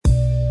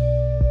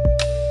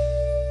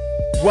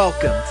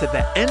Welcome to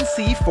the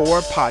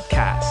NC4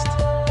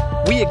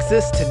 podcast. We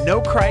exist to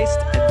know Christ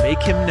and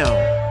make him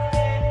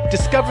known.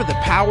 Discover the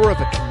power of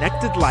a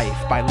connected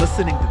life by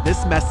listening to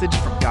this message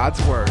from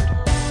God's Word.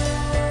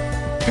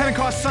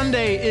 Pentecost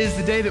Sunday is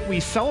the day that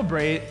we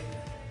celebrate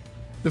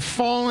the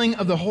falling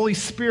of the Holy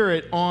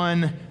Spirit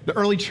on the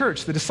early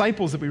church, the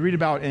disciples that we read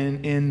about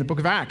in the book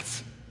of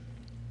Acts.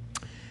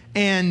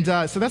 And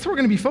so that's what we're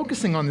going to be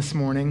focusing on this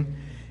morning.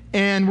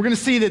 And we're going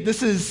to see that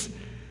this is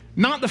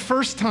not the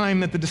first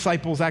time that the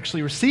disciples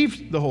actually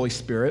received the Holy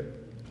Spirit,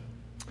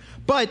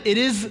 but it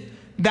is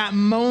that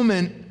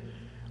moment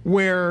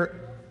where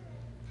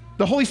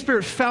the Holy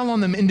Spirit fell on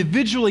them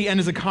individually and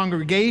as a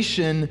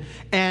congregation,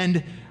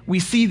 and we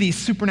see these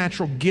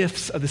supernatural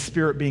gifts of the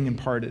Spirit being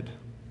imparted.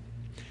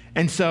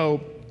 And so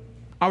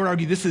I would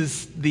argue this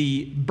is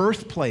the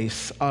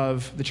birthplace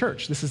of the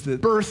church. This is the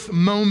birth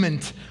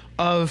moment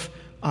of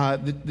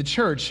the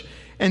church.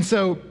 And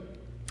so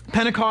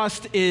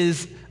Pentecost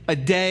is a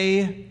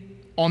day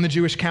on the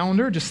Jewish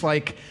calendar, just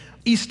like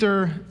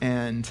Easter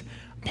and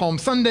Palm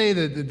Sunday,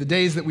 the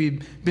days that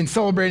we've been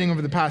celebrating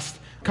over the past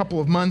couple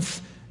of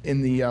months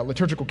in the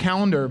liturgical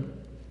calendar.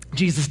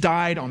 Jesus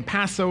died on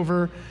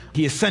Passover.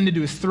 He ascended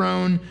to his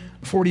throne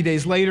 40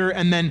 days later.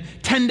 And then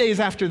 10 days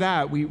after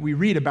that, we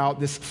read about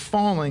this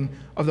falling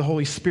of the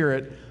Holy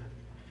Spirit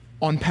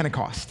on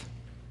Pentecost.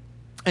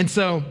 And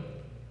so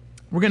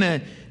we're going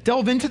to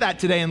delve into that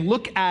today and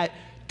look at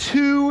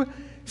two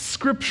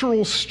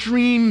scriptural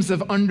streams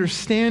of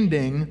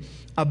understanding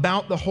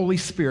about the Holy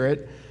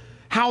Spirit,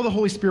 how the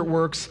Holy Spirit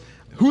works,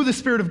 who the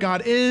Spirit of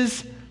God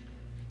is,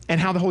 and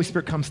how the Holy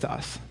Spirit comes to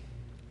us.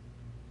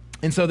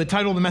 And so the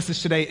title of the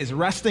message today is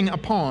Resting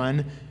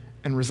Upon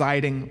and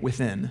Residing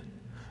Within.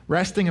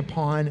 Resting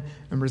upon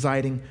and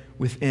residing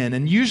within.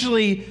 And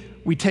usually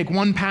we take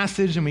one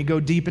passage and we go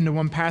deep into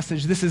one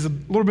passage. This is a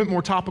little bit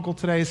more topical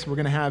today, so we're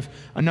going to have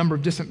a number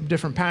of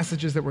different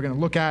passages that we're going to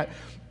look at.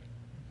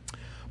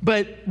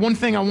 But one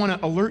thing I want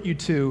to alert you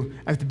to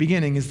at the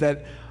beginning is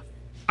that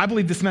I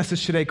believe this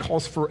message today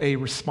calls for a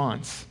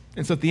response.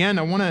 And so at the end,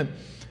 I want to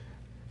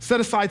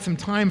set aside some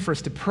time for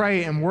us to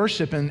pray and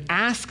worship and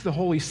ask the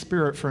Holy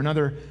Spirit for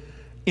another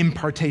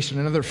impartation,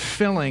 another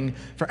filling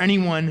for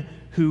anyone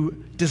who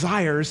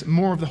desires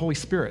more of the Holy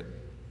Spirit.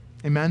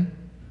 Amen?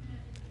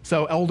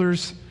 So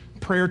elders,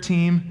 prayer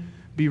team,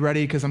 be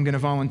ready because I'm going to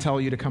volunteer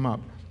you to come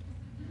up.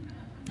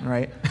 All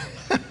right?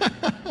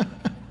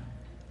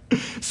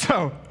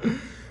 So,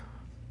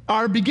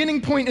 our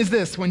beginning point is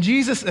this. When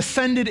Jesus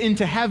ascended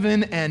into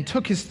heaven and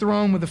took his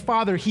throne with the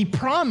Father, he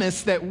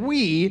promised that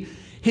we,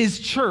 his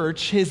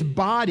church, his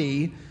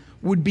body,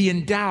 would be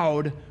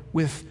endowed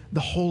with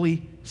the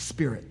Holy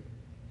Spirit,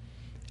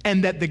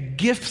 and that the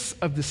gifts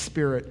of the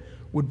Spirit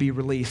would be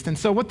released. And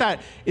so what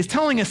that is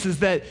telling us is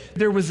that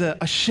there was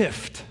a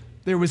shift.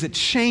 There was a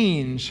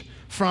change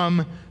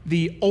from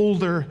the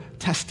Older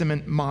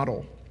Testament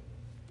model.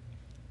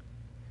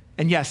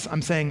 And yes,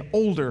 I'm saying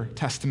Older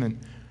Testament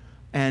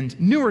and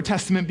Newer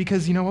Testament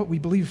because, you know what, we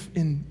believe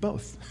in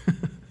both.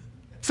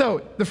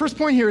 So the first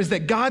point here is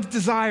that God's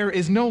desire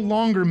is no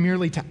longer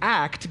merely to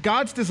act.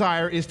 God's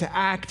desire is to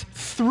act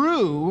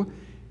through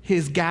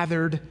his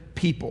gathered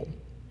people.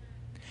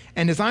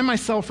 And as I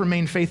myself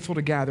remain faithful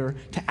to gather,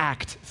 to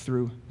act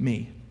through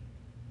me.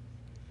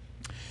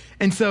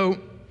 And so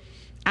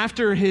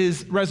after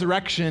his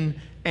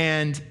resurrection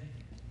and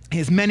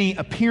his many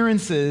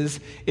appearances,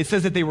 it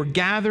says that they were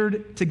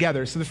gathered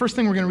together. So the first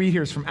thing we're going to read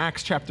here is from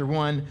Acts chapter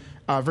 1,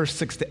 verse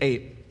 6 to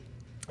 8.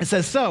 It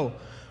says, "So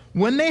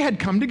when they had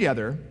come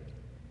together,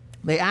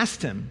 they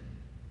asked him,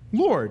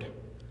 'Lord,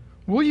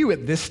 will you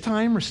at this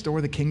time restore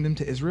the kingdom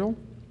to Israel?'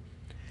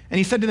 And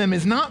he said to them, 'It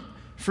is not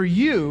for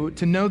you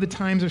to know the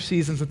times or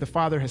seasons that the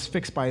Father has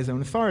fixed by his own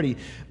authority,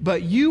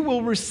 but you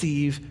will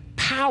receive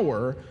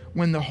power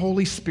when the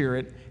Holy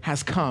Spirit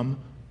has come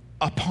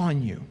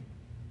upon you.'"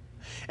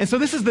 And so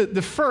this is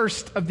the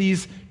first of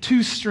these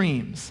two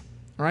streams,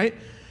 all right?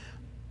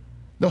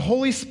 The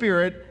Holy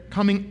Spirit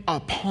coming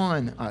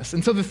upon us.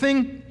 And so the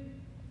thing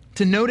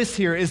to notice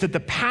here is that the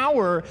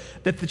power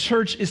that the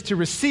church is to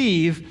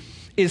receive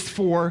is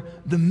for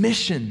the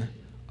mission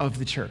of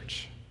the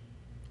church.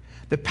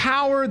 The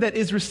power that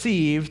is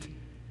received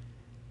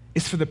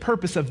is for the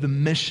purpose of the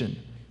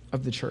mission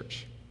of the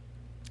church.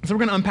 So we're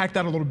going to unpack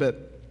that a little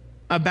bit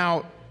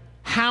about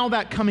how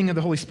that coming of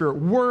the Holy Spirit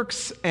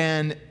works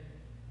and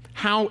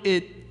how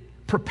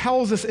it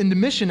propels us into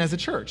mission as a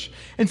church.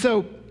 And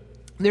so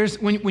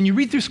when you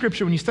read through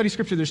Scripture, when you study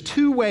Scripture, there's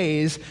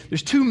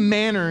two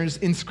manners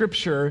in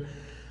Scripture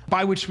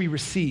by which we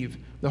receive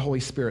the Holy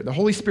Spirit. The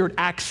Holy Spirit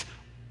acts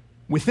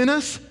within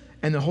us,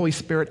 and the Holy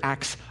Spirit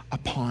acts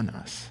upon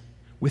us.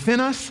 Within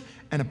us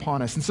and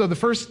upon us. And so the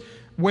first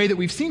way that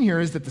we've seen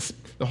here is that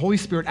the Holy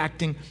Spirit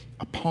acting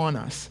upon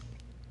us.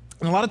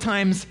 And a lot of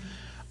times,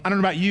 I don't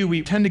know about you,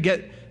 we tend to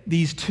get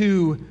these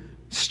two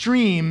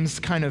streams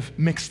kind of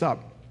mixed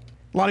up.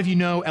 A lot of you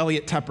know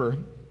Elliot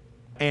Tepper,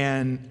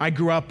 and I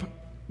grew up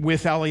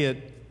with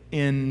Elliot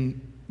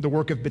in the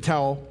work of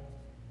Battelle.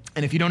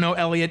 And if you don't know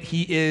Elliot,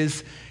 he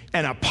is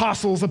an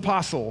apostle's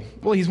apostle.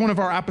 Well, he's one of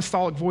our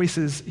apostolic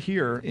voices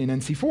here in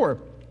NC4.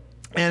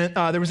 And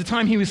there was a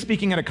time he was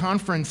speaking at a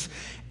conference,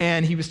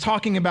 and he was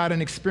talking about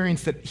an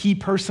experience that he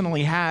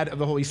personally had of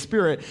the Holy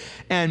Spirit.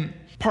 And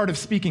part of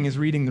speaking is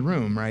reading the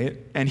room, right?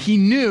 And he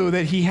knew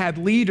that he had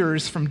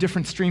leaders from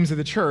different streams of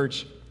the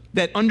church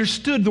that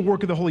understood the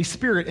work of the Holy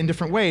Spirit in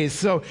different ways.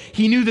 So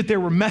he knew that there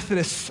were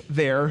Methodists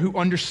there who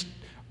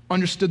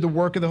understood the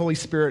work of the Holy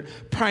Spirit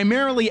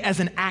primarily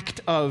as an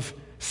act of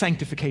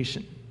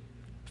sanctification,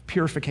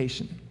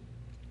 purification.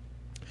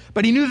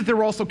 But he knew that there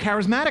were also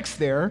charismatics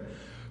there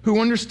who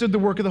understood the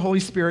work of the Holy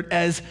Spirit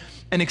as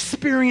an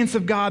experience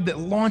of God that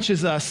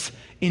launches us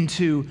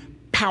into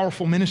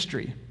powerful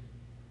ministry.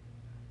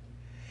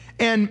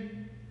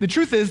 And the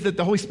truth is that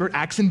the Holy Spirit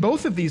acts in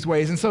both of these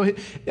ways. And so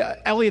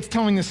Elliot's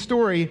telling this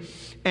story,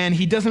 and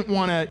he doesn't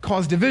want to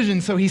cause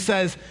division, so he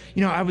says,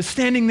 I was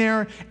standing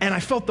there, and I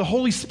felt the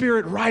Holy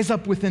Spirit rise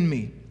up within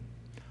me,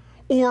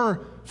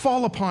 or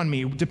fall upon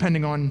me,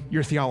 depending on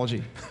your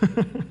theology.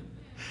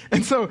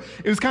 And so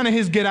it was kind of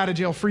his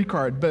get-out-of-jail-free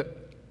card.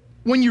 But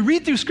when you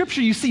read through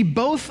Scripture, you see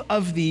both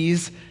of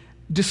these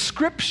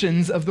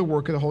descriptions of the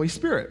work of the Holy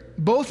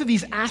Spirit. Both of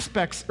these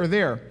aspects are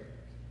there.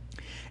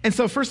 And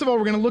so first of all,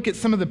 we're going to look at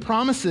some of the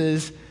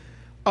promises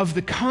of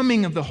the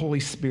coming of the Holy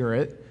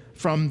Spirit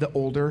from the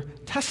Older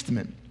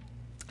Testament.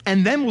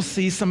 And then we'll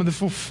see some of the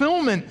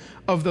fulfillment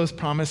of those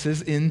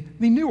promises in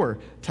the Newer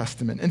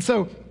Testament. And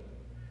so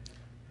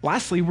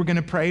lastly, we're going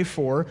to pray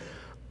for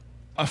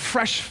a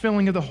fresh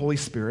filling of the Holy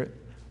Spirit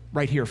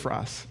right here for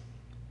us.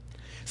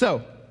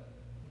 So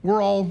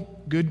we're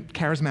all good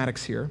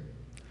charismatics here.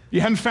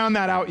 You haven't found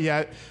that out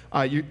yet.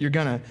 You're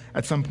going to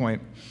at some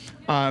point.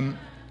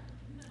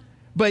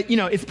 But,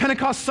 it's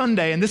Pentecost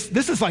Sunday, and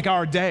this is like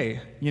our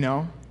day,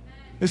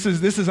 This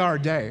is our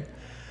day.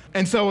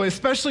 And so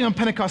especially on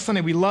Pentecost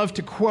Sunday, we love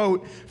to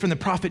quote from the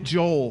prophet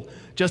Joel,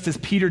 just as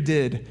Peter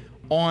did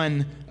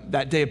on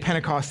that day of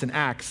Pentecost in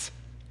Acts.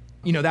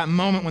 That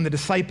moment when the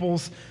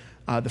disciples,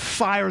 the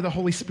fire of the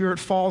Holy Spirit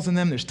falls on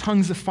them. There's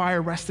tongues of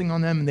fire resting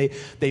on them, and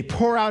they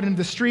pour out into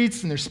the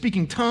streets, and they're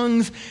speaking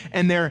tongues,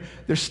 and they're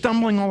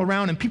stumbling all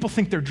around, and people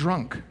think they're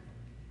drunk,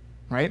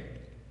 right?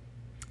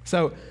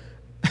 So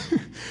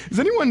has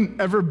anyone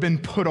ever been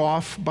put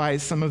off by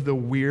some of the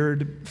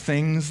weird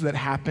things that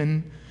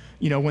happen,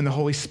 when the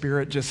Holy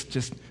Spirit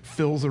just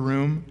fills a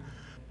room?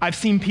 I've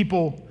seen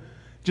people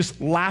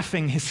just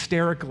laughing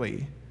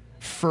hysterically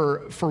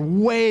for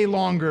way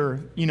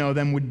longer,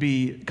 than would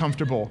be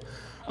comfortable.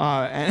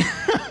 And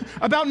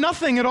about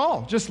nothing at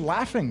all, just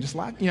laughing,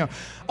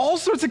 all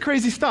sorts of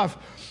crazy stuff.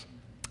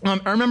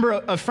 I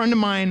remember a friend of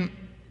mine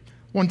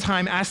one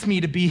time asked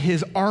me to be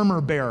his armor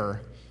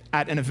bearer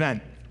at an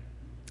event.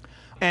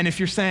 And if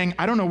you're saying,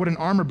 I don't know what an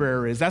armor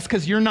bearer is, that's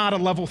because you're not a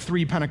level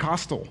 3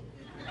 Pentecostal.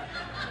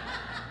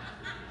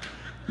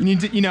 You need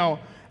to,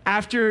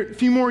 after a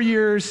few more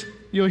years,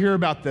 you'll hear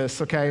about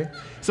this, okay?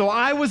 So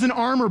I was an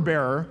armor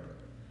bearer,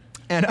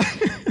 and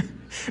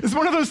it's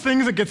one of those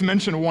things that gets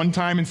mentioned one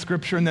time in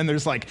Scripture, and then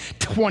there's like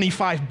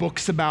 25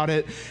 books about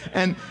it.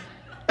 And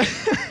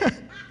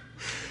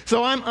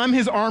so I'm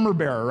his armor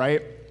bearer,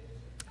 right?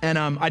 And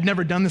I'd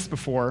never done this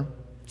before,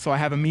 so I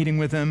have a meeting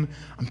with him.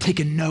 I'm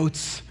taking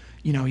notes.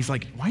 He's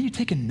like, why are you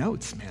taking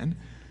notes, man?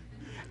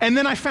 And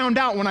then I found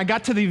out when I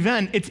got to the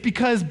event, it's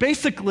because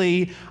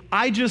basically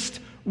I just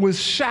was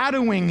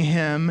shadowing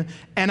him,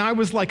 and I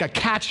was like a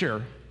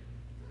catcher.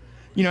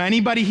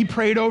 Anybody he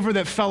prayed over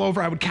that fell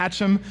over, I would catch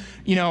him,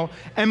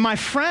 And my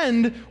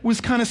friend was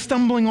kind of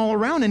stumbling all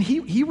around, and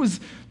he was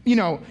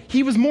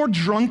more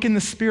drunk in the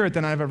Spirit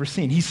than I've ever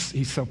seen.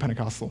 He's so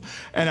Pentecostal,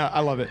 and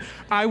I love it.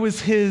 I was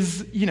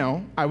his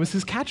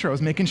catcher. I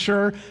was making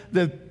sure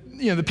that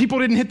the people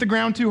didn't hit the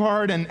ground too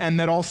hard, and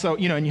that also,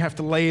 and you have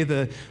to lay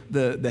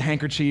the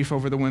handkerchief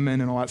over the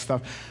women and all that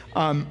stuff.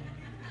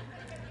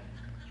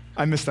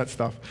 I miss that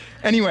stuff.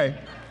 Anyway.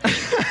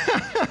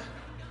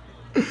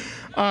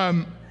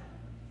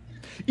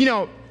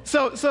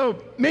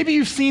 So maybe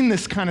you've seen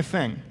this kind of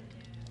thing.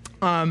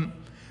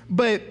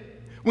 But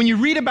when you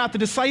read about the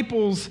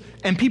disciples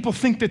and people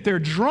think that they're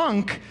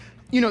drunk,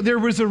 there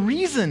was a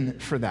reason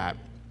for that.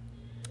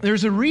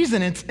 There's a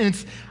reason.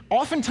 It's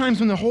oftentimes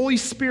when the Holy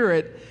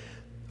Spirit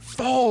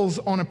falls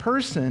on a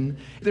person,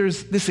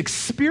 there's this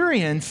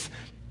experience,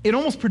 it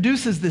almost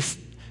produces this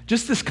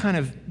kind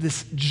of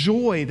this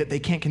joy that they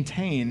can't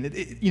contain.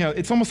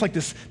 It's almost like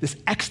this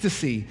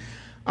ecstasy.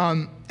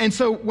 And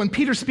so when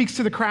Peter speaks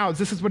to the crowds,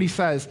 this is what he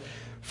says: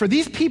 "For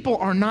these people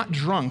are not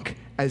drunk,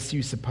 as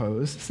you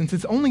suppose, since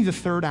it's only the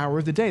 3rd hour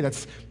of the day."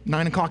 That's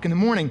 9 o'clock in the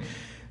morning.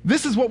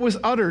 "This is what was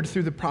uttered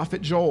through the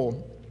prophet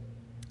Joel.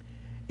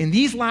 In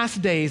these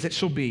last days it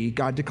shall be,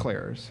 God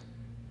declares,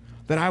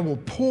 that I will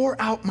pour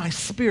out my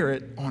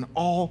Spirit on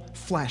all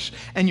flesh,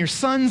 and your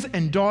sons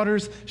and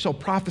daughters shall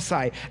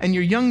prophesy, and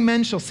your young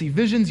men shall see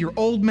visions, your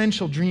old men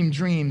shall dream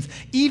dreams.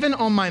 Even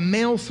on my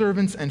male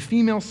servants and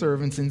female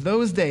servants in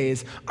those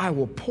days I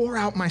will pour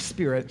out my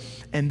Spirit,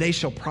 and they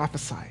shall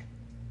prophesy.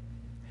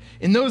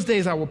 In those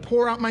days I will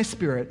pour out my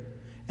Spirit,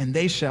 and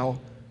they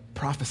shall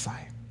prophesy."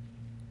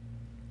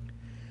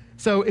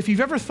 So if you've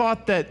ever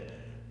thought that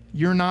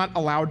you're not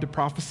allowed to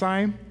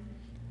prophesy,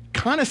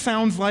 kind of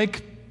sounds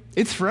like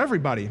it's for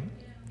everybody.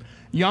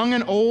 Young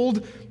and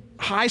old,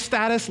 high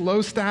status,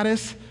 low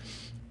status,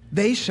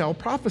 they shall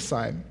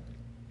prophesy.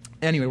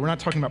 Anyway, we're not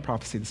talking about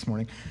prophecy this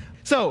morning.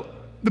 So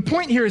the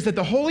point here is that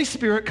the Holy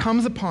Spirit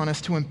comes upon us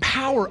to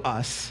empower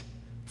us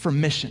for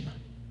mission.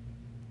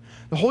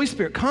 The Holy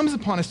Spirit comes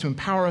upon us to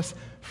empower us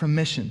for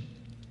mission.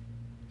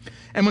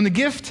 And when the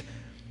gift,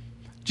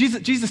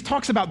 Jesus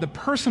talks about the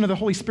person of the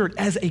Holy Spirit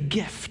as a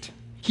gift.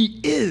 He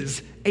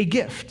is a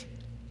gift.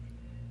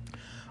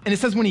 And it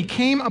says when he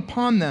came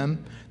upon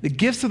them, the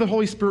gifts of the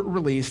Holy Spirit were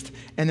released,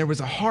 and there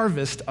was a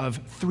harvest of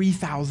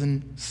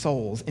 3,000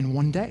 souls in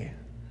one day.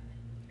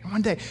 In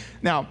one day.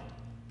 Now,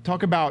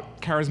 talk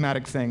about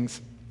charismatic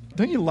things.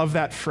 Don't you love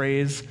that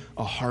phrase,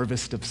 a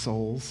harvest of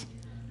souls?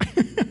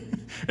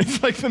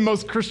 It's like the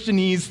most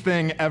Christianese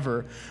thing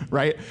ever,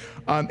 right?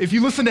 If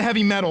you listen to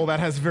heavy metal, that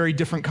has very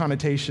different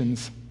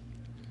connotations.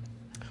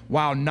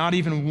 Wow, not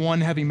even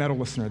one heavy metal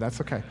listener. That's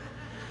okay.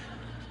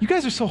 You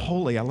guys are so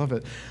holy. I love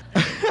it.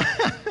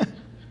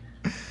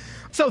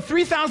 So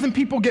 3,000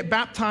 people get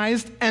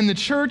baptized, and the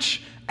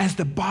church, as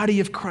the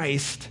body of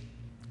Christ,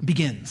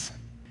 begins.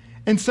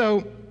 And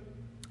so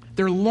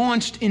they're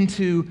launched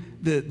into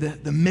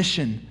the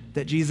mission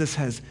that Jesus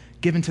has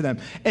given to them.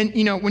 And,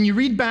 you know, when you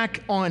read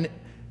back on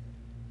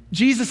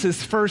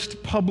Jesus'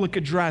 first public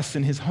address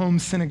in his home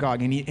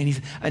synagogue, and he's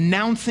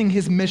announcing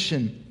his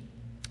mission,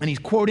 and he's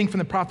quoting from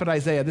the prophet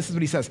Isaiah, this is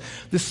what he says: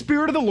 "The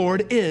Spirit of the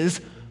Lord is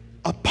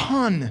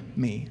upon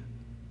me,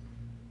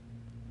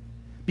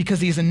 because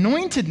he has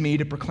anointed me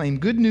to proclaim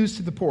good news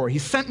to the poor. He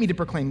sent me to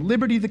proclaim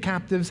liberty to the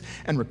captives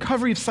and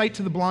recovery of sight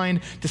to the blind,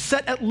 to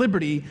set at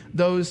liberty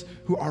those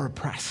who are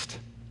oppressed."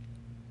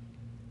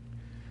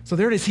 So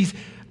there it is.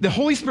 The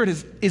Holy Spirit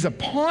is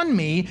upon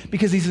me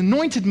because he's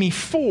anointed me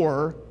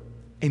for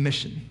a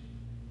mission.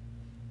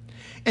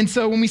 And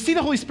so when we see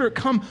the Holy Spirit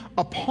come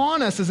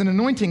upon us as an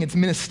anointing, it's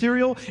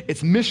ministerial,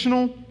 it's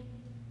missional,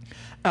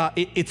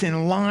 it's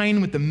in line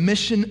with the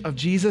mission of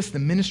Jesus, the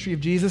ministry of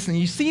Jesus. And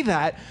you see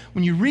that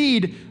when you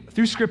read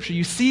through Scripture,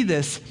 you see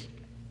this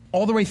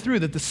all the way through,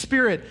 that the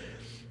Spirit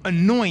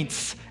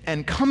anoints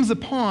and comes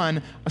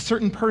upon a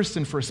certain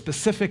person for a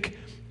specific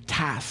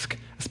task,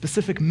 a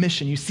specific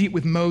mission. You see it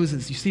with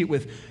Moses, you see it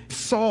with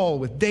Saul,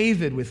 with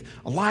David, with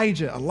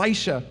Elijah,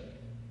 Elisha.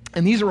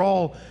 And these are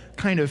all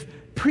kind of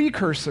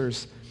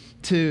precursors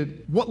to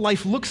what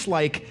life looks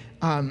like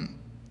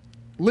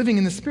living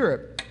in the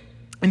Spirit.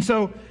 And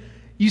so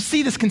you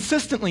see this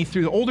consistently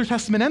through the Older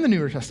Testament and the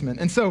Newer Testament.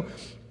 And so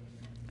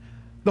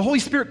the Holy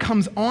Spirit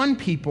comes on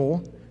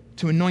people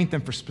to anoint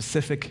them for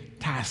specific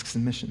tasks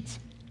and missions.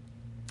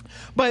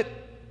 But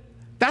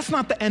that's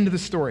not the end of the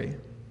story.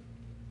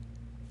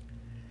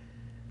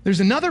 There's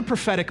another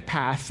prophetic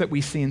path that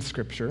we see in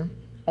Scripture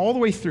all the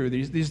way through.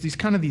 There's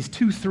these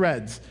two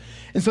threads.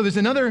 And so there's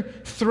another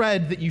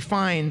thread that you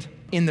find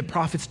in the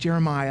prophets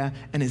Jeremiah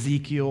and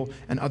Ezekiel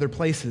and other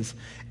places.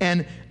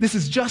 And this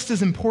is just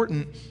as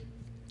important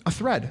a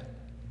thread.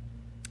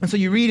 And so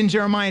you read in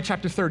Jeremiah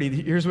chapter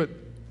 30, here's what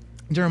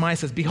Jeremiah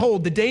says: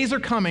 "Behold, the days are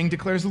coming,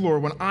 declares the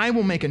Lord, when I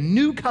will make a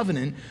new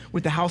covenant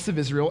with the house of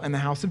Israel and the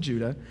house of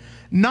Judah,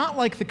 not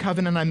like the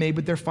covenant I made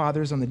with their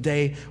fathers on the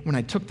day when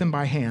I took them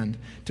by hand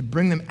to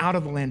bring them out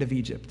of the land of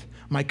Egypt.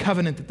 My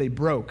covenant that they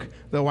broke,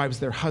 though I was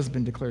their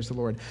husband, declares the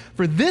Lord.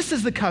 For this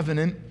is the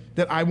covenant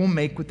that I will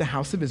make with the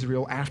house of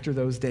Israel after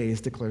those days,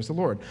 declares the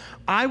Lord.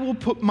 I will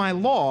put my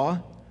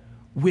law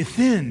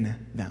within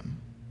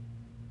them,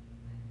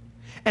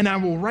 and I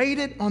will write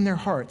it on their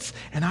hearts,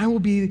 and I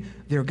will be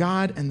their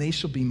God, and they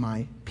shall be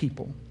my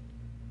people."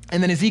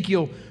 And then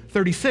Ezekiel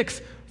 36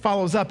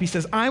 follows up. He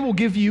says, "I will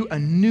give you a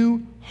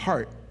new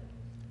heart,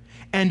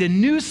 and a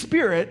new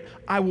spirit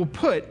I will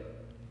put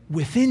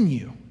within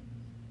you.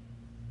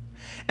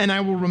 And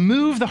I will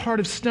remove the heart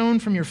of stone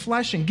from your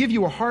flesh and give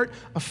you a heart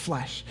of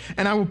flesh.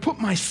 And I will put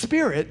my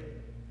spirit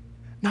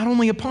not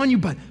only upon you,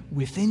 but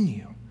within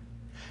you,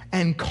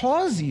 and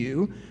cause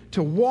you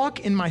to walk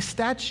in my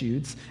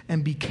statutes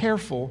and be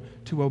careful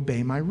to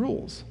obey my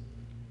rules."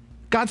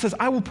 God says,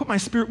 I will put my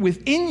spirit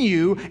within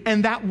you,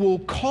 and that will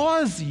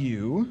cause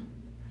you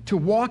to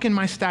walk in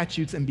my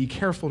statutes and be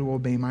careful to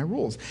obey my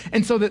rules.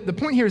 And so the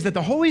point here is that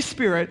the Holy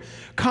Spirit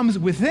comes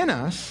within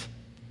us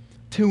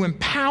to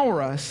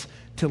empower us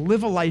to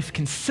live a life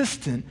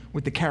consistent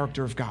with the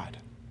character of God.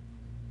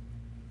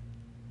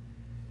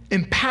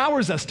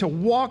 Empowers us to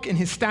walk in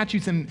his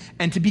statutes and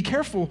to be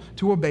careful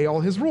to obey all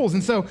his rules.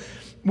 And so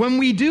when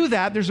we do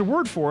that, there's a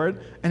word for it,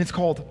 and it's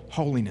called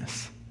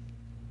holiness.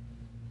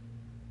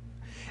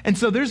 And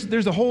so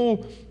there's a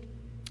whole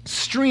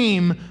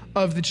stream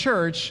of the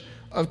church,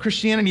 of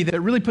Christianity, that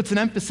really puts an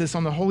emphasis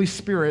on the Holy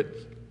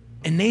Spirit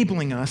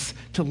enabling us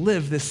to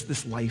live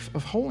this life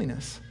of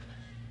holiness.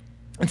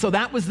 And so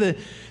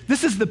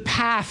this is the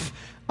path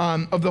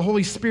of the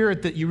Holy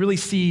Spirit that you really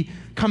see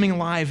coming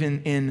alive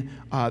in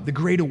the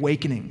Great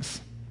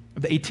Awakenings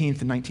of the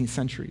 18th and 19th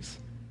centuries.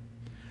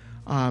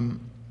 A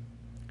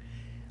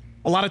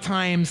lot of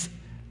times,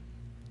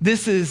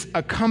 this is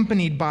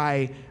accompanied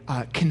by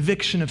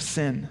conviction of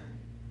sin.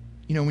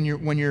 You know,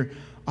 when you're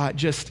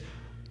just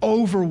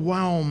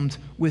overwhelmed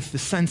with the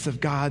sense of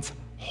God's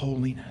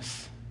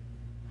holiness.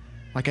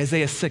 Like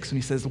Isaiah 6 when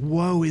he says,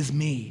 "Woe is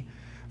me,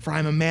 for I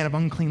am a man of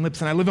unclean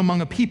lips, and I live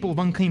among a people of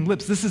unclean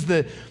lips." This is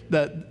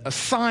a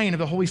sign of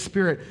the Holy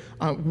Spirit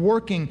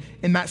working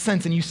in that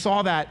sense. And you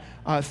saw that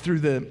through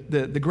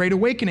the Great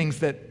Awakenings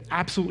that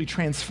absolutely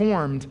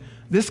transformed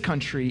this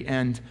country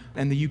and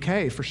the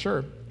UK for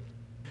sure.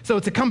 So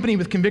it's accompanied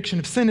with conviction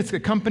of sin. It's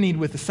accompanied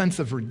with a sense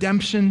of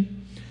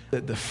redemption,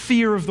 the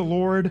fear of the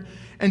Lord.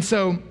 And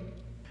so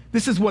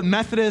this is what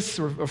Methodists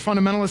or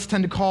fundamentalists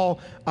tend to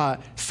call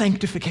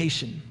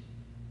sanctification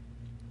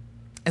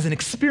as an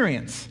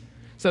experience.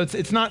 So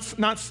it's not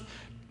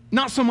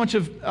so much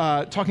of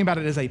talking about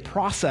it as a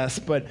process,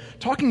 but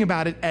talking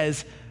about it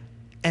as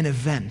an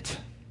event.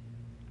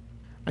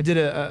 I did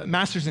a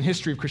master's in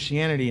history of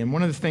Christianity, and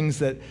one of the things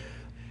that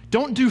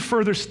don't do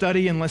further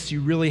study unless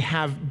you really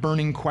have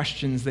burning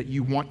questions that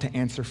you want to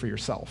answer for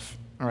yourself,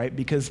 all right?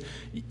 Because,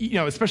 you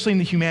know, especially in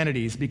the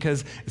humanities,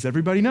 because as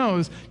everybody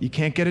knows, you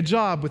can't get a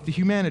job with the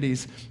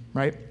humanities,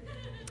 right?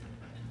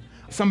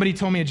 Somebody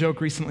told me a joke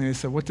recently. They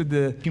said, what did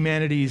the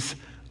humanities,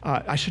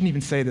 I shouldn't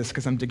even say this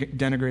because I'm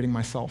denigrating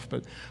myself,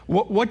 but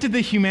what did the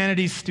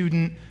humanities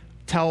student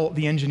tell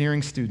the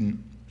engineering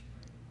student?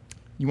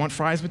 You want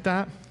fries with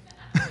that?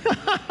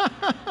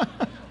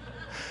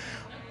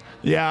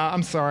 Yeah,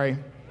 I'm sorry.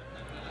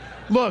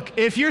 Look,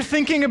 if you're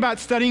thinking about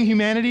studying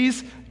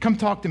humanities, come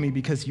talk to me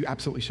because you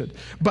absolutely should.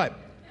 But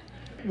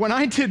when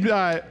I did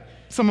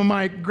some of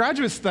my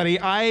graduate study,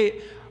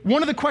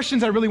 one of the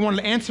questions I really wanted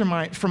to answer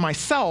for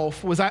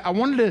myself was I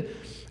wanted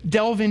to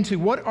delve into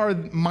what are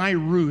my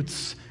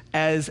roots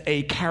as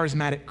a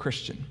charismatic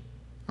Christian,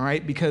 all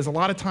right? Because a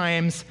lot of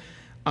times,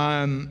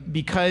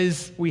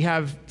 because we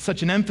have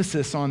such an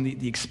emphasis on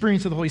the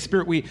experience of the Holy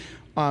Spirit, we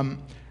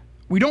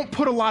don't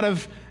put a lot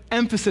of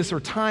emphasis or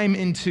time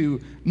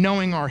into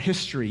knowing our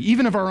history,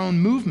 even of our own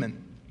movement.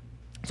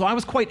 So I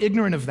was quite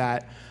ignorant of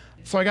that.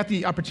 So I got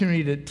the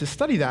opportunity to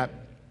study that.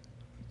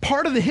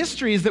 Part of the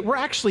history is that we're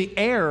actually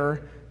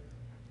heir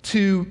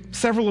to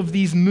several of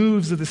these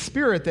moves of the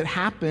Spirit that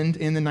happened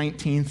in the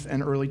 19th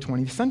and early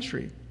 20th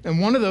century. And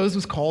one of those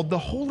was called the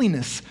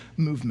holiness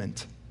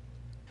movement.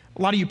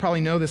 A lot of you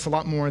probably know this a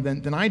lot more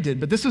than I did,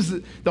 but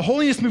the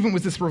holiness movement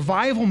was this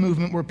revival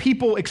movement where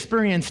people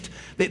experienced,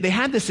 they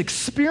had this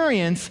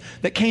experience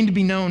that came to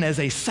be known as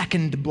a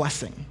second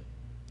blessing.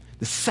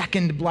 The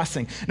second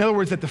blessing. In other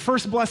words, that the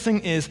first blessing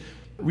is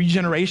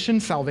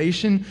regeneration,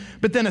 salvation,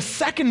 but then a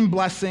second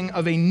blessing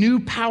of a new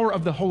power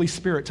of the Holy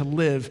Spirit to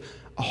live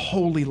a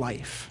holy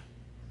life.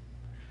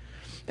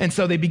 And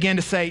so they began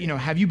to say,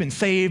 have you been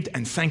saved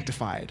and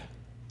sanctified?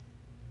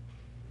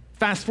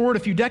 Fast forward a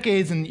few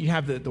decades, and you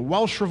have the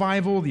Welsh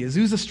revival, the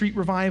Azusa Street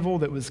revival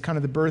that was kind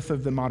of the birth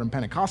of the modern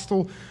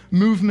Pentecostal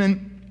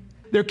movement.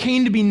 There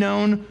came to be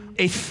known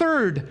a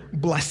third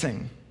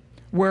blessing,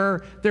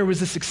 where there was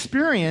this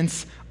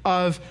experience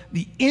of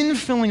the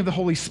infilling of the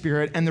Holy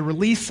Spirit and the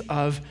release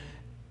of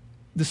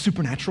the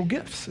supernatural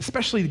gifts,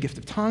 especially the gift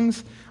of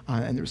tongues,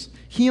 and there's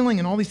healing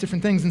and all these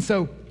different things. And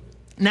so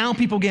now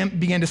people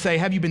began to say,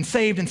 have you been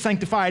saved and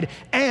sanctified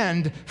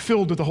and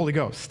filled with the Holy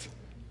Ghost?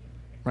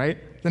 Right?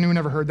 Has anyone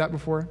ever heard that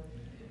before?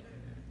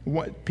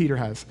 What Peter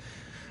has.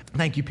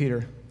 Thank you,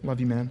 Peter. Love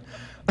you, man.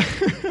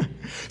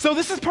 So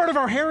this is part of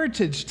our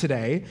heritage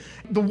today.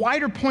 The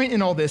wider point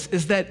in all this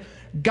is that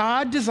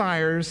God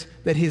desires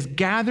that his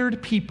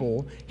gathered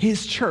people,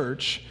 his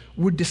church,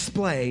 would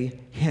display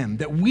him,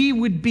 that we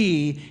would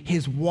be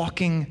his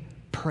walking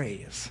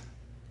praise.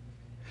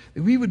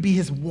 That we would be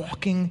his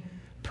walking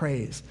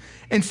praise.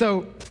 And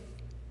so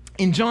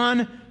in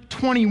John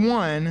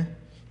 21,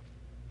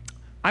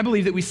 I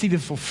believe that we see the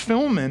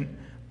fulfillment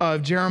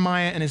of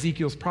Jeremiah and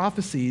Ezekiel's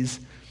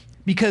prophecies,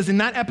 because in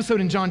that episode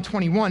in John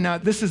 21, now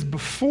this is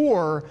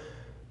before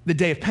the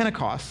day of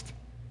Pentecost,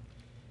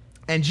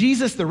 and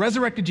Jesus, the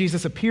resurrected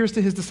Jesus, appears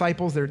to his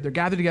disciples. They're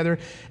gathered together,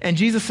 and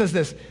Jesus says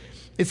this.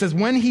 It says,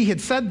 when he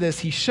had said this,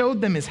 he showed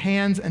them his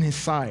hands and his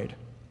side.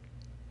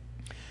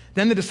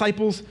 Then the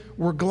disciples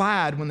were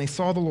glad when they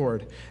saw the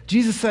Lord.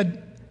 Jesus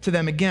said to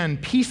them again,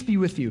 peace be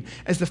with you.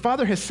 As the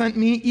Father has sent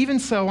me, even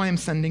so I am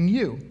sending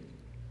you.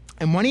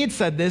 And when he had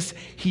said this,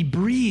 he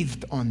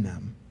breathed on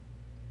them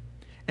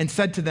and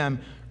said to them,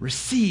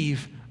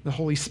 receive the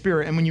Holy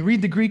Spirit. And when you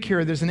read the Greek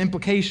here, there's an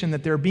implication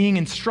that they're being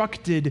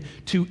instructed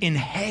to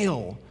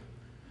inhale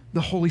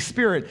the Holy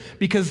Spirit,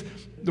 because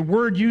the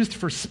word used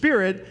for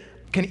spirit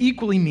can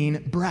equally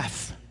mean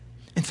breath.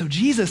 And so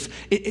Jesus,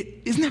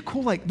 isn't that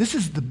cool? Like, this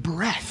is the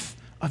breath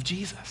of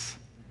Jesus.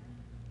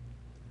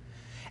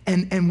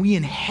 And we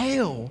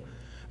inhale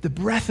the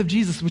breath of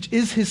Jesus, which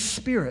is his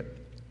Spirit.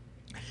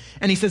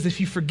 And he says, if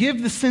you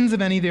forgive the sins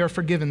of any, they are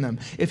forgiven them.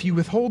 If you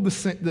withhold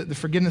the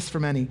forgiveness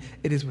from any,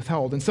 it is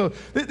withheld. And so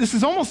this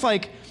is almost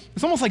like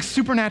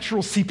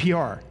supernatural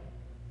CPR,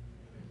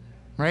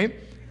 right?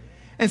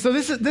 And so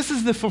this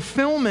is the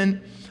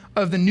fulfillment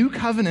of the new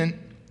covenant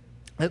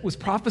that was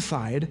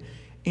prophesied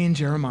in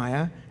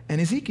Jeremiah and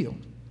Ezekiel.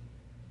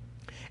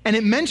 And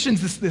it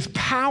mentions this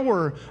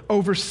power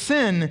over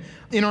sin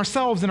in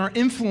ourselves and our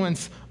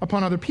influence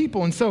upon other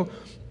people. And so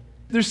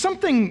there's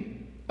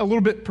something a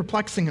little bit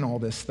perplexing in all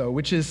this, though,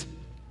 which is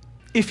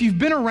if you've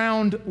been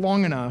around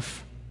long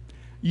enough,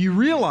 you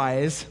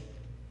realize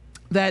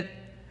that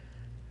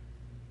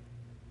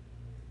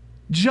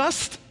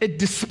just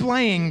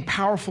displaying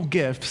powerful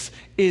gifts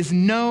is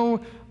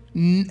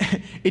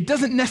it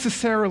doesn't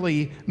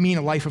necessarily mean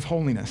a life of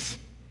holiness,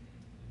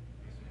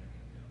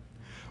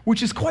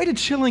 which is quite a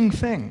chilling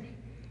thing.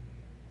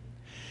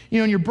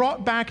 And you're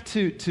brought back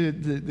to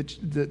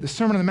the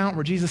Sermon on the Mount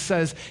where Jesus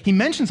says, he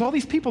mentions all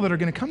these people that are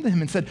going to come to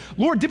him and said,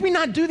 Lord, did we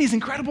not do these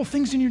incredible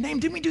things in your name?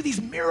 Didn't we do these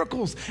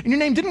miracles in your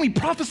name? Didn't we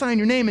prophesy in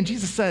your name? And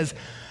Jesus says,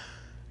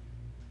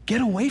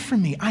 get away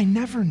from me. I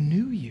never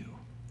knew you.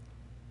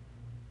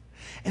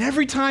 And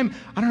every time,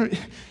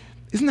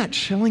 isn't that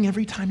chilling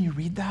every time you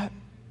read that?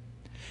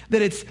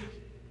 That it's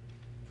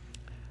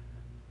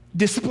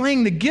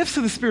displaying the gifts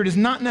of the Spirit is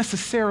not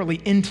necessarily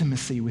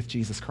intimacy with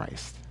Jesus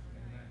Christ.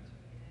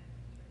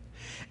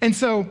 And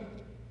so,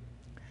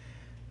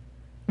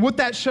 what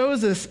that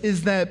shows us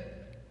is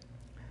that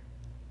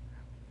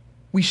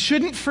we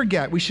should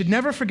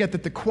never forget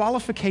that the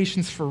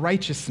qualifications for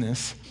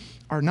righteousness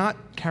are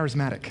not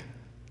charismatic.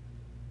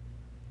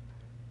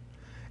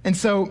 And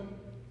so,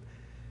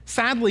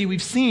 sadly,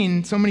 we've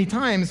seen so many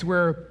times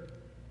where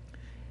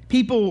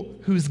people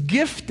whose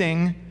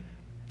gifting,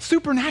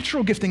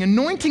 supernatural gifting,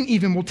 anointing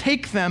even, will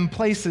take them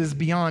places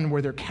beyond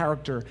where their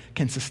character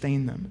can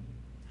sustain them.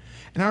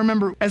 And I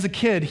remember as a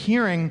kid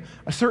hearing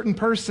a certain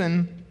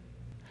person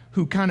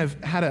who kind of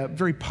had a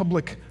very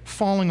public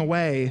falling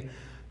away.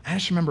 I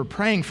just remember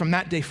praying from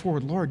that day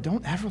forward, Lord,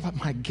 don't ever let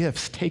my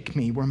gifts take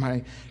me where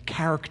my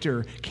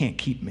character can't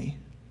keep me.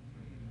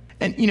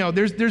 And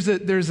there's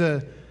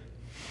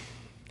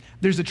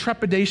a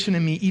trepidation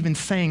in me even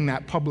saying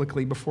that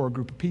publicly before a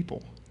group of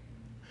people.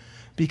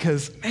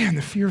 Because, man,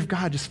 the fear of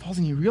God just falls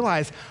and you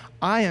realize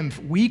I am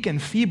weak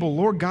and feeble.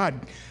 Lord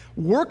God,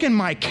 work in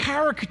my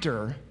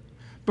character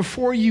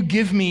before you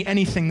give me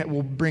anything that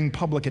will bring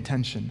public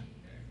attention.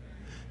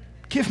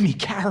 Give me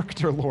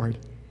character, Lord.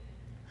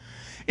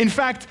 In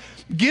fact,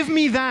 give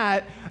me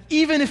that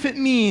even if it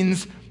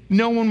means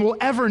no one will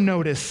ever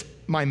notice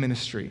my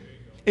ministry.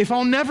 If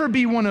I'll never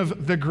be one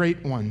of the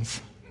great ones.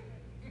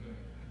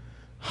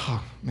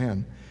 Oh,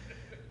 man.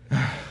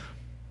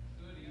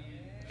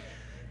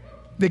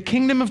 The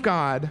kingdom of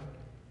God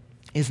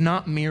is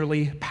not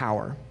merely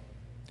power.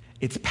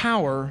 It's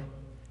power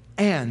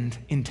and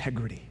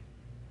integrity.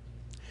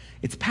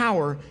 It's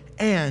power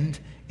and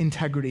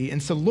integrity.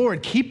 And so,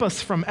 Lord, keep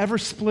us from ever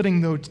splitting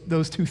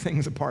those two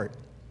things apart.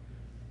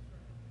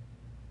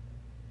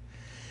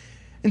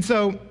 And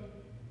so,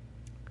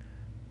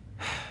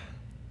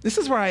 this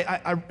is where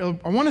I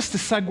want us to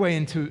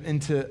segue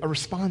into a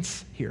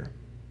response here.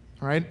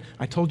 All right?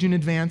 I told you in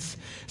advance.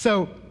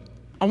 So,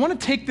 I want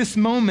to take this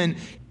moment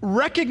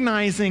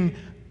recognizing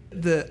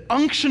the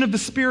unction of the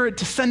Spirit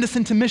to send us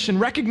into mission,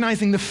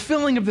 recognizing the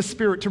filling of the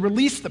Spirit to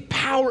release the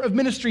power of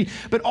ministry,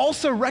 but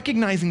also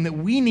recognizing that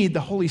we need the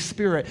Holy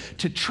Spirit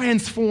to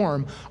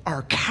transform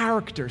our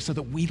character so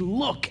that we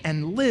look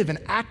and live and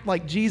act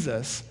like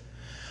Jesus.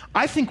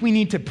 I think we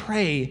need to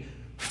pray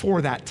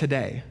for that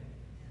today,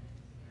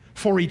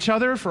 for each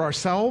other, for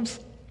ourselves.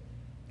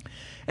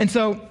 And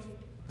so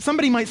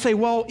somebody might say,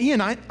 well, Ian,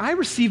 I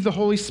received the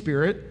Holy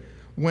Spirit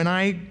when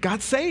I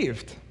got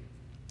saved.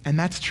 And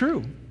that's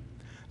true.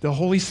 The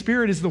Holy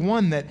Spirit is the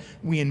one that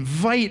we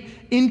invite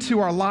into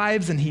our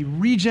lives, and he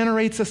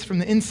regenerates us from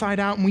the inside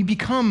out, and we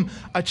become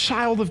a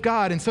child of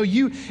God. And so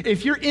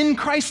if you're in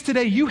Christ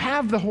today, you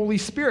have the Holy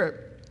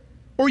Spirit.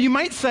 Or you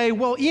might say,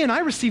 well, Ian, I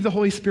received the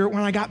Holy Spirit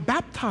when I got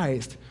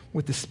baptized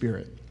with the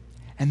Spirit.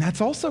 And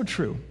that's also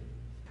true.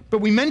 But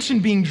we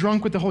mentioned being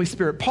drunk with the Holy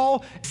Spirit.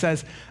 Paul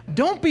says,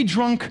 don't be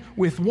drunk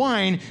with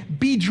wine,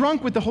 be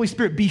drunk with the Holy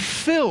Spirit, be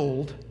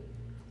filled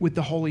with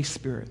the Holy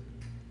Spirit.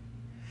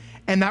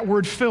 And that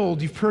word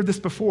filled, you've heard this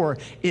before,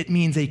 it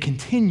means a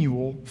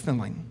continual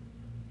filling.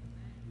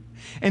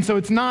 And so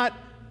it's not,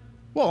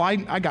 well,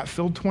 I got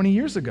filled 20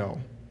 years ago.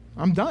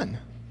 I'm done,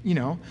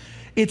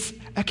 It's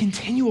a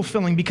continual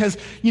filling because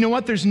you know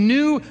what? There's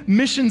new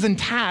missions and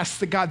tasks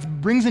that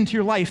God brings into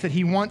your life that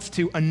he wants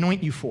to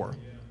anoint you for.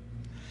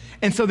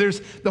 And so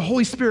there's the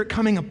Holy Spirit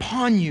coming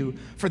upon you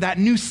for that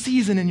new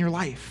season in your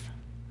life.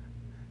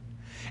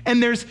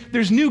 And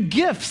there's new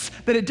gifts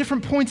that at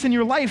different points in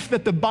your life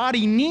that the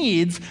body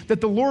needs,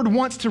 that the Lord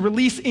wants to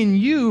release in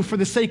you for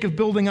the sake of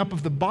building up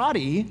of the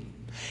body.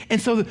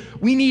 And so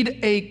we need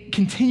a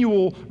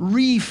continual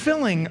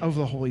refilling of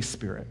the Holy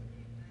Spirit.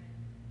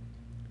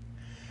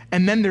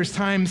 And then there's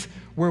times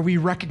where we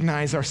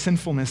recognize our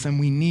sinfulness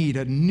and we need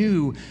a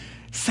new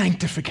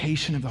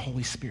sanctification of the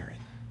Holy Spirit,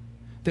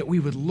 that we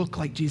would look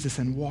like Jesus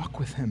and walk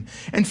with him.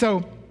 And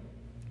so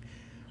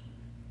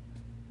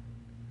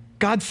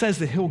God says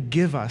that he'll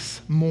give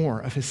us more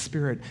of his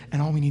Spirit,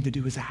 and all we need to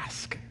do is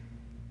ask.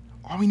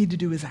 All we need to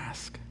do is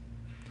ask.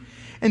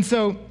 And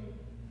so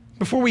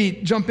before we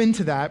jump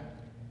into that,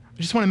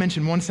 I just want to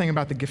mention one thing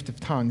about the gift of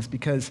tongues,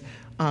 because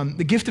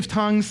The gift of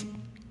tongues,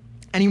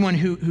 anyone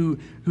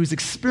who's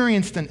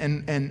experienced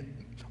and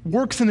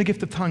works in the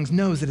gift of tongues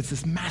knows that it's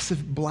this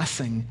massive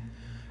blessing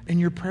in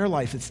your prayer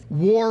life. It's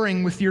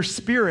warring with your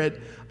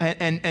spirit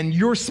and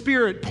your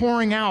spirit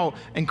pouring out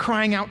and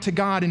crying out to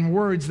God in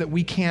words that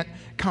we can't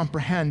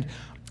comprehend.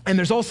 And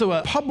there's also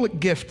a public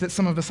gift that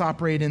some of us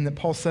operate in that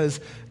Paul says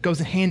goes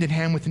hand in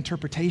hand with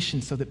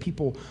interpretation so that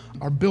people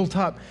are built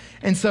up.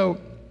 And so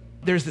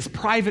there's this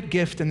private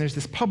gift and there's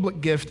this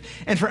public gift.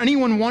 And for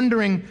anyone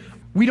wondering,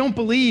 we don't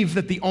believe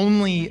that the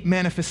only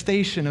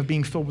manifestation of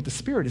being filled with the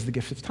Spirit is the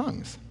gift of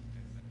tongues.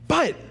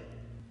 But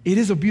it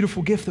is a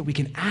beautiful gift that we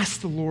can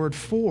ask the Lord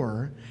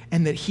for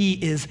and that he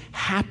is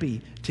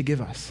happy to give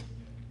us.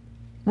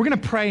 We're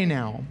going to pray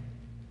now.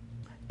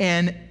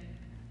 And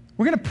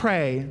we're going to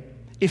pray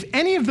if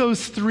any of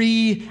those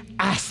three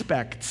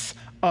aspects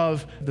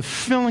of the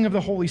filling of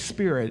the Holy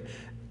Spirit,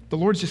 the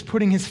Lord's just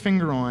putting his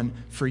finger on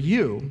for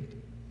you,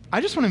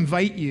 I just want to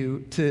invite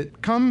you to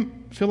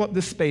come fill up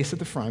this space at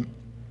the front.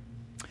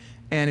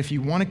 And if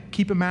you want to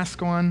keep a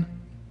mask on,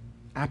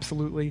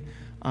 absolutely.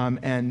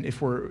 And if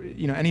we're,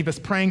 any of us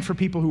praying for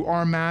people who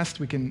are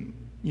masked, we can,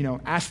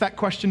 ask that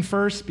question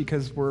first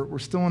because we're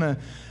still in a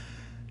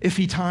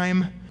iffy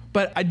time.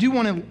 But I do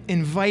want to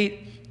invite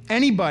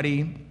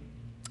anybody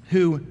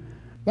who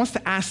wants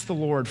to ask the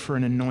Lord for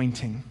an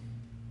anointing,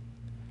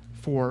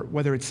 for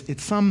whether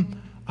it's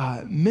some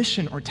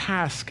mission or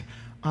task,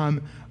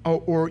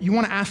 or you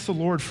want to ask the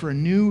Lord for a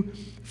new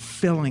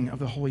filling of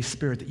the Holy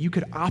Spirit, that you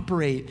could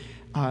operate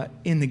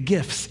in the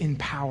gifts in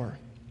power.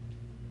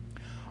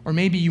 Or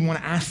maybe you want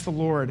to ask the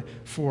Lord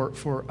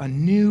for a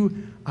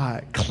new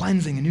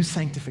cleansing, a new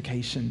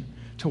sanctification,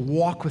 to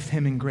walk with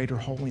him in greater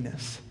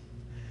holiness.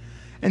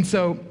 And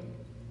so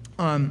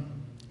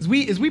as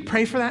we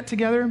pray for that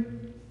together,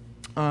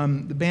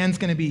 the band's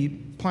going to be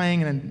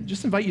playing, and I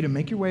just invite you to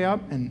make your way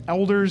up, and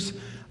elders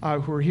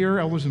who are here,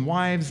 elders and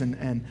wives,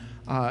 and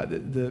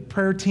the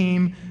prayer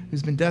team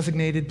who's been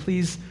designated,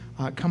 please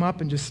come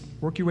up and just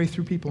work your way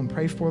through people and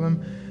pray for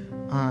them.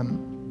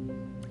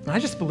 And I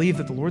just believe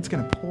that the Lord's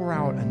going to pour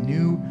out a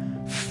new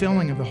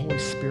filling of the Holy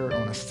Spirit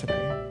on us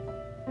today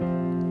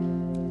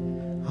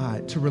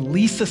to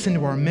release us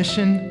into our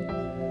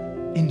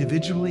mission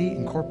individually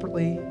and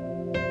corporately,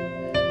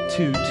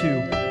 to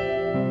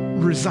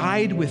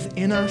reside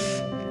within us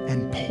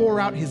and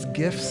pour out his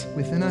gifts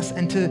within us,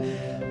 and to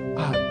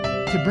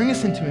bring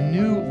us into a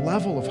new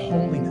level of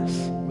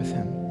holiness with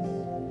him.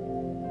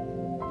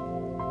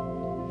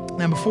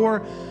 Now,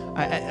 before,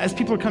 as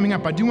people are coming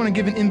up, I do want to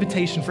give an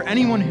invitation for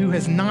anyone who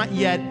has not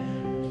yet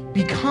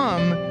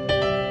become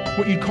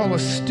what you'd call a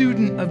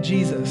student of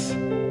Jesus,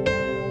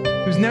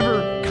 who's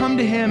never come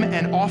to him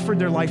and offered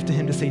their life to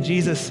him to say,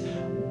 Jesus,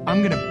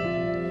 I'm going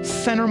to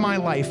center my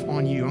life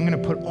on you. I'm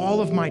going to put all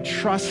of my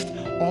trust,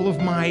 all of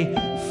my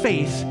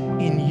faith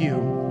in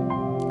you.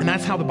 And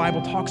that's how the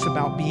Bible talks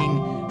about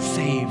being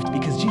saved,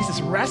 because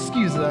Jesus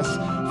rescues us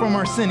from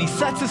our sin. He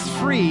sets us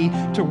free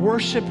to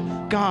worship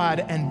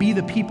God and be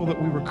the people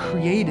that we were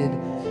created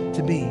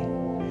to be.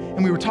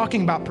 And we were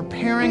talking about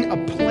preparing a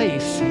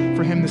place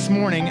for him this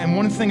morning. And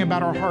one thing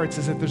about our hearts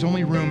is that there's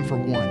only room for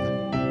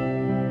one.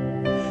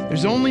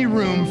 There's only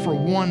room for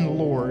one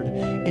Lord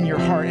in your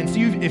heart. And so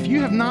if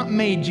you have not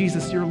made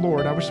Jesus your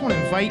Lord, I just want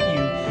to invite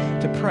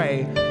you to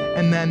pray.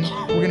 And then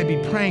we're going to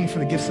be praying for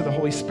the gifts of the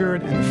Holy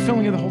Spirit and the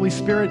filling of the Holy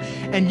Spirit.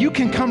 And you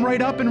can come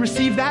right up and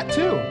receive that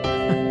too.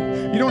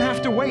 You don't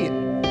have to wait.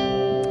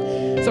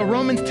 So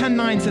Romans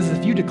 10:9 says,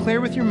 if you declare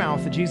with your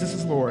mouth that Jesus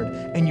is Lord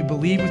and you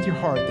believe with your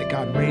heart that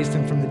God raised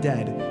him from the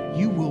dead,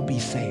 you will be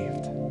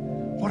saved.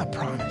 What a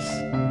promise.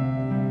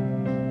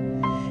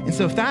 And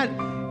so if that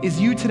is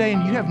you today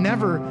and you have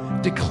never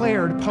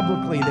declared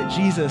publicly that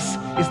Jesus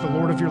is the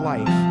Lord of your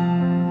life,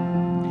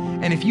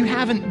 and if you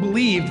haven't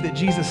believed that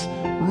Jesus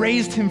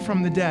raised him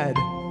from the dead,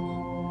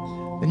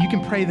 then you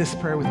can pray this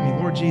prayer with me.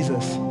 Lord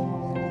Jesus,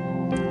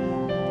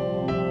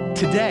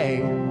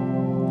 today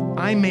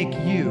I make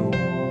you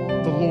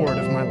the Lord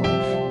of my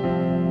life.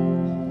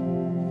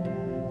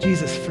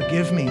 Jesus,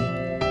 forgive me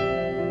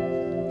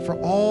for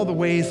all the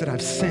ways that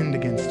I've sinned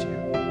against you.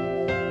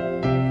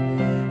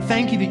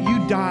 Thank you that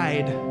you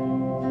died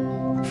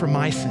for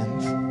my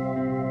sins.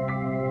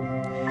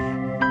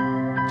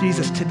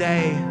 Jesus,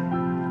 today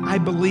I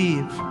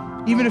believe,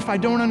 even if I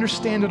don't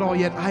understand it all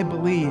yet, I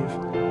believe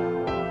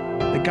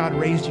that God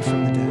raised you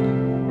from the dead.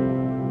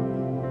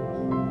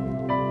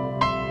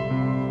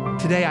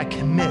 Today I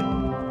commit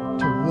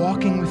to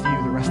walking with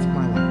you the rest of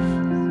my life.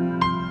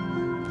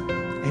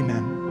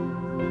 Amen.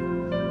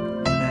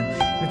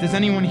 Amen. If there's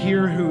anyone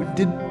here who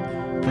did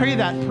pray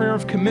that prayer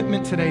of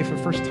commitment today for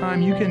the first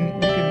time, you can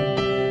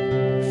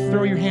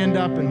throw your hand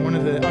up and one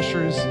of the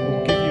ushers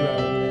will give you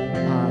a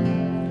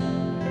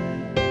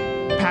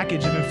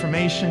package of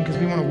information, because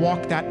we want to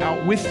walk that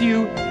out with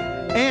you.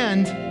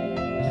 And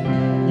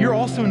you're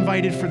also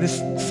invited for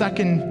this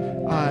second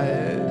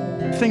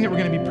thing that we're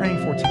going to be praying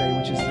for today,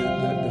 which is the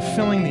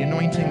filling, the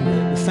anointing,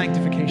 the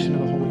sanctification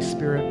of the Holy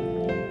Spirit.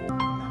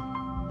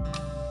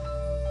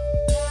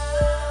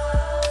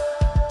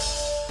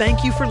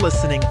 thank you for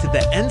listening to the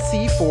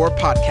NC4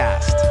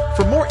 podcast.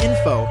 For more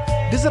info,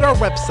 visit our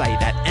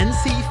website at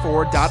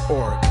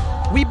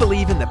nc4.org. We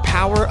believe in the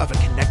power of a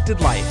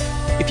connected life.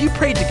 If you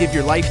prayed to give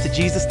your life to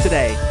Jesus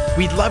today,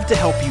 we'd love to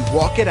help you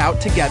walk it out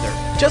together.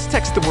 Just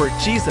text the word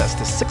Jesus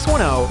to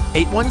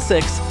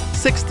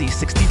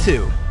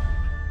 610-816-6062.